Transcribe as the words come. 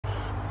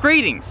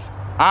Greetings,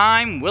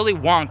 I'm Willy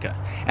Wonka,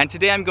 and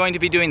today I'm going to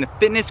be doing the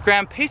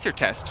FitnessGram pacer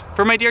test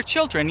for my dear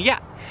children, yeah.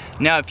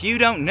 Now if you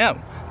don't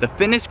know, the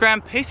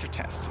FitnessGram pacer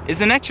test is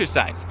an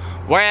exercise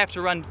where I have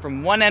to run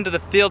from one end of the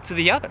field to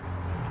the other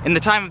in the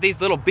time of these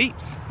little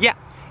beeps. Yeah,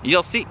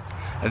 you'll see.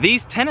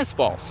 These tennis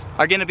balls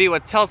are going to be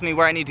what tells me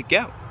where I need to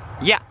go.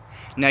 Yeah.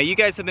 Now you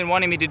guys have been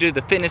wanting me to do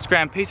the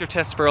FitnessGram pacer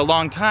test for a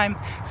long time,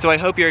 so I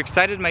hope you're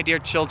excited, my dear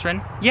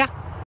children. Yeah.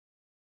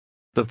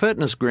 The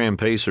FitnessGram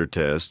Pacer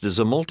Test is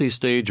a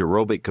multi-stage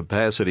aerobic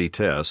capacity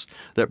test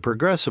that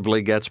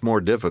progressively gets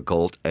more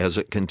difficult as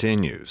it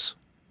continues.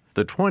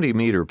 The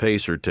 20-meter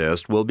pacer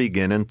test will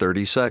begin in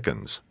 30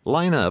 seconds.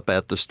 Line up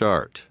at the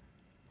start.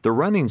 The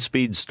running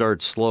speed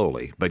starts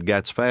slowly, but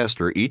gets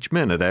faster each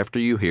minute after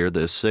you hear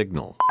this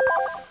signal.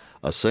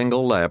 A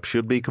single lap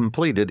should be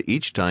completed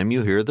each time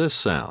you hear this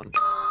sound.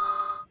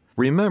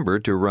 Remember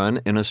to run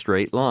in a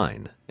straight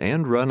line,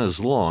 and run as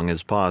long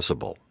as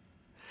possible.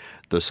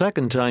 The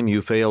second time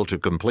you fail to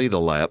complete a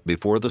lap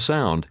before the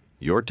sound,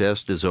 your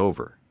test is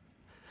over.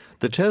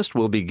 The test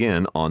will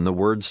begin on the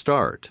word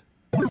start.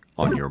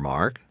 On your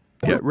mark,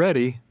 get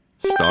ready,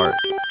 start.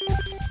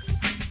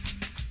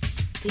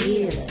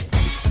 Feel it.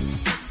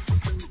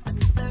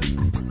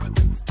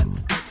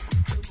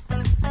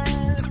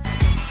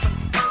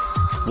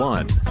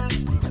 One.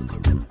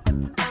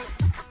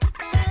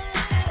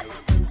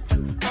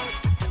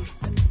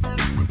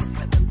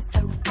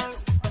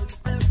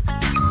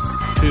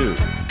 Two.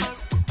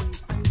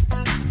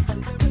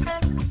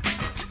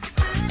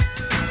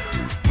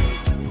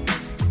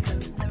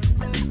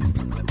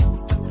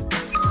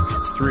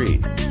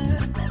 3.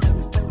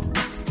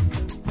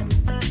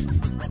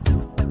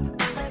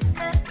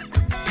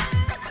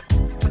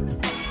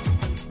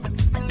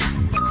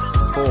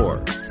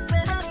 4.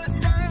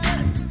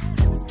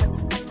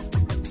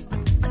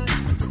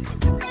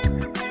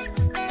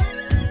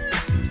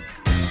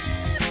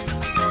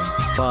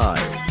 5.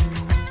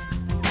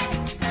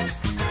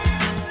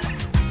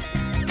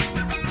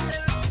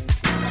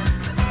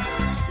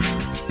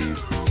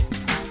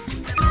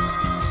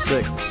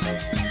 6.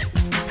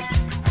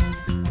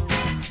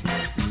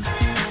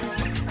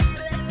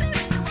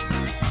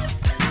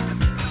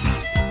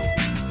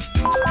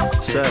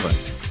 7.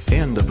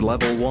 End of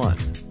level 1.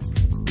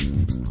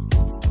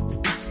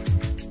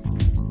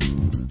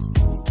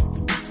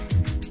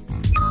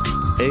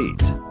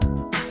 8.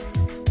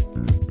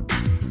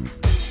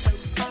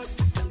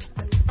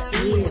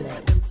 Feel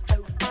it.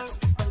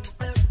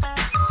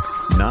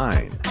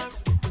 9.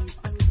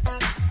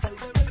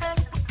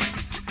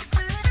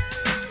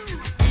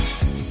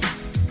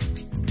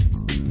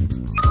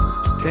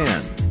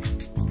 10.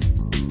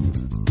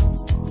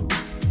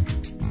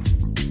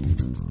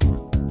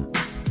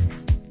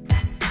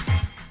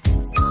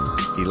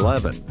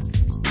 11.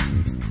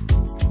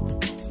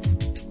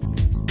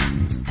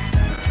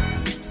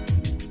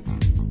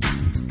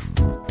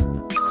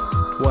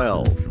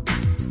 12.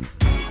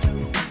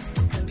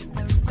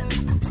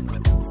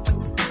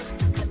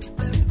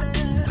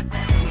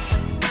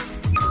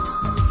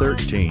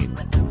 13.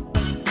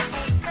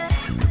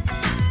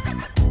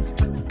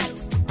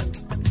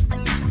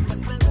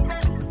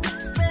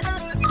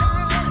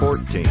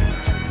 14.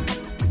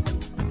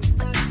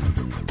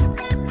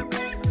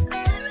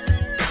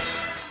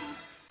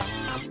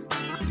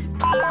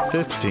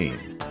 15.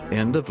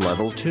 End of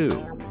level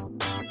 2.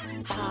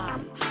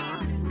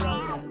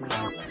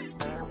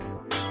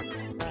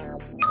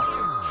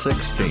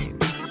 16.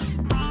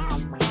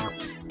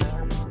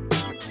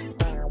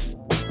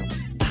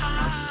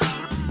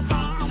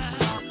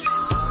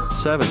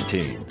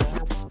 17.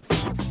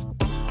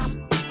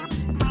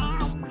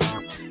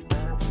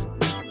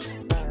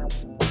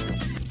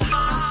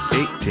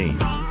 18.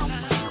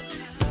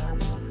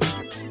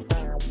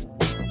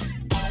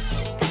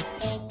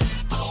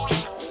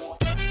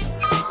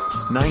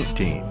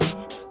 19.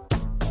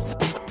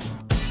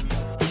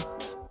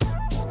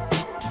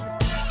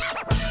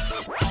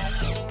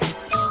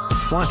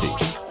 20.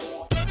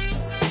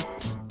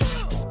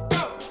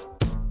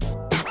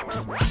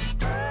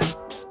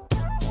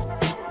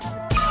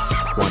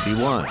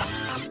 21.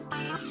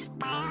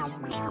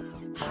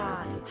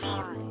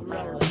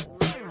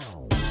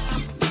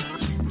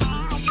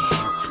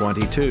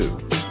 22.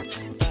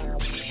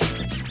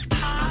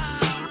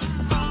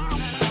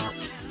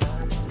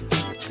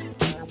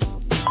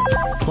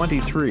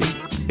 23.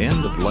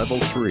 End of level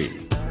 3.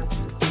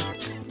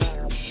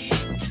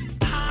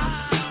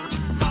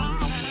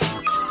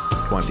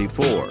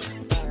 24.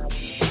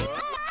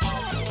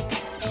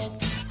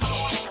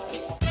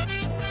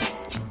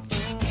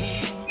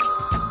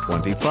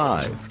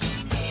 25.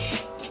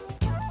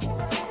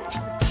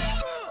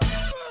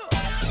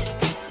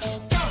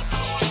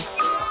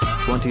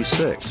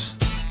 26.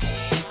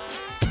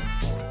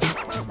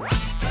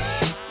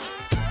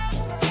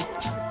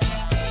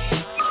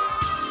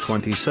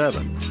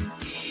 27.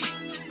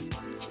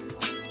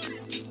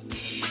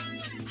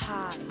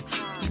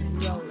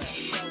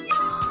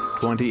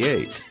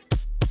 28.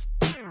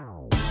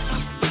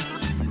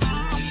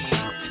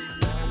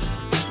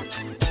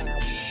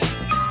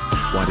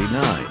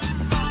 29.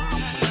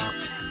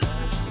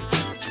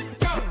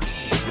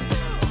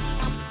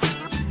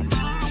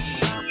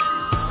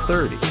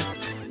 30.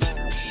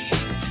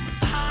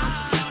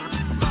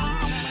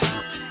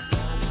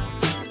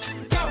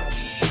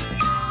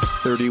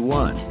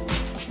 31.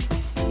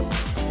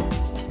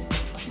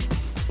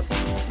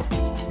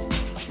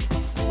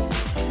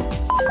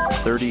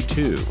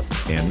 32.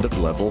 End of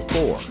level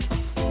 4.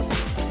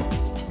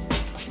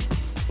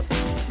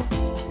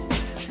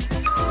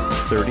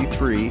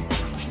 33.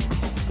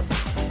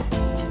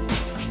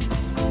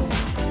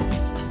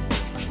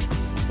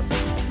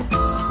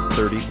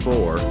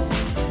 34.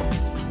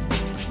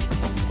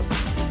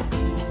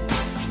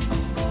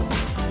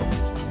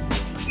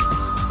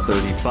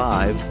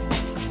 35.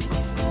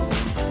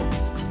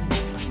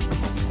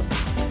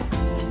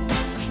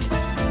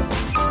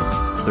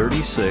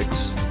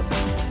 36.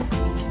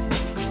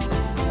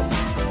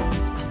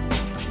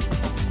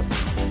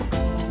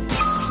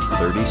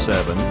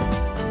 37.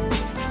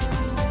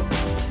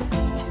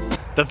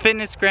 The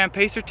FitnessGram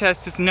Pacer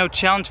test is no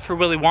challenge for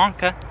Willy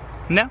Wonka.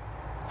 No?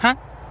 Huh?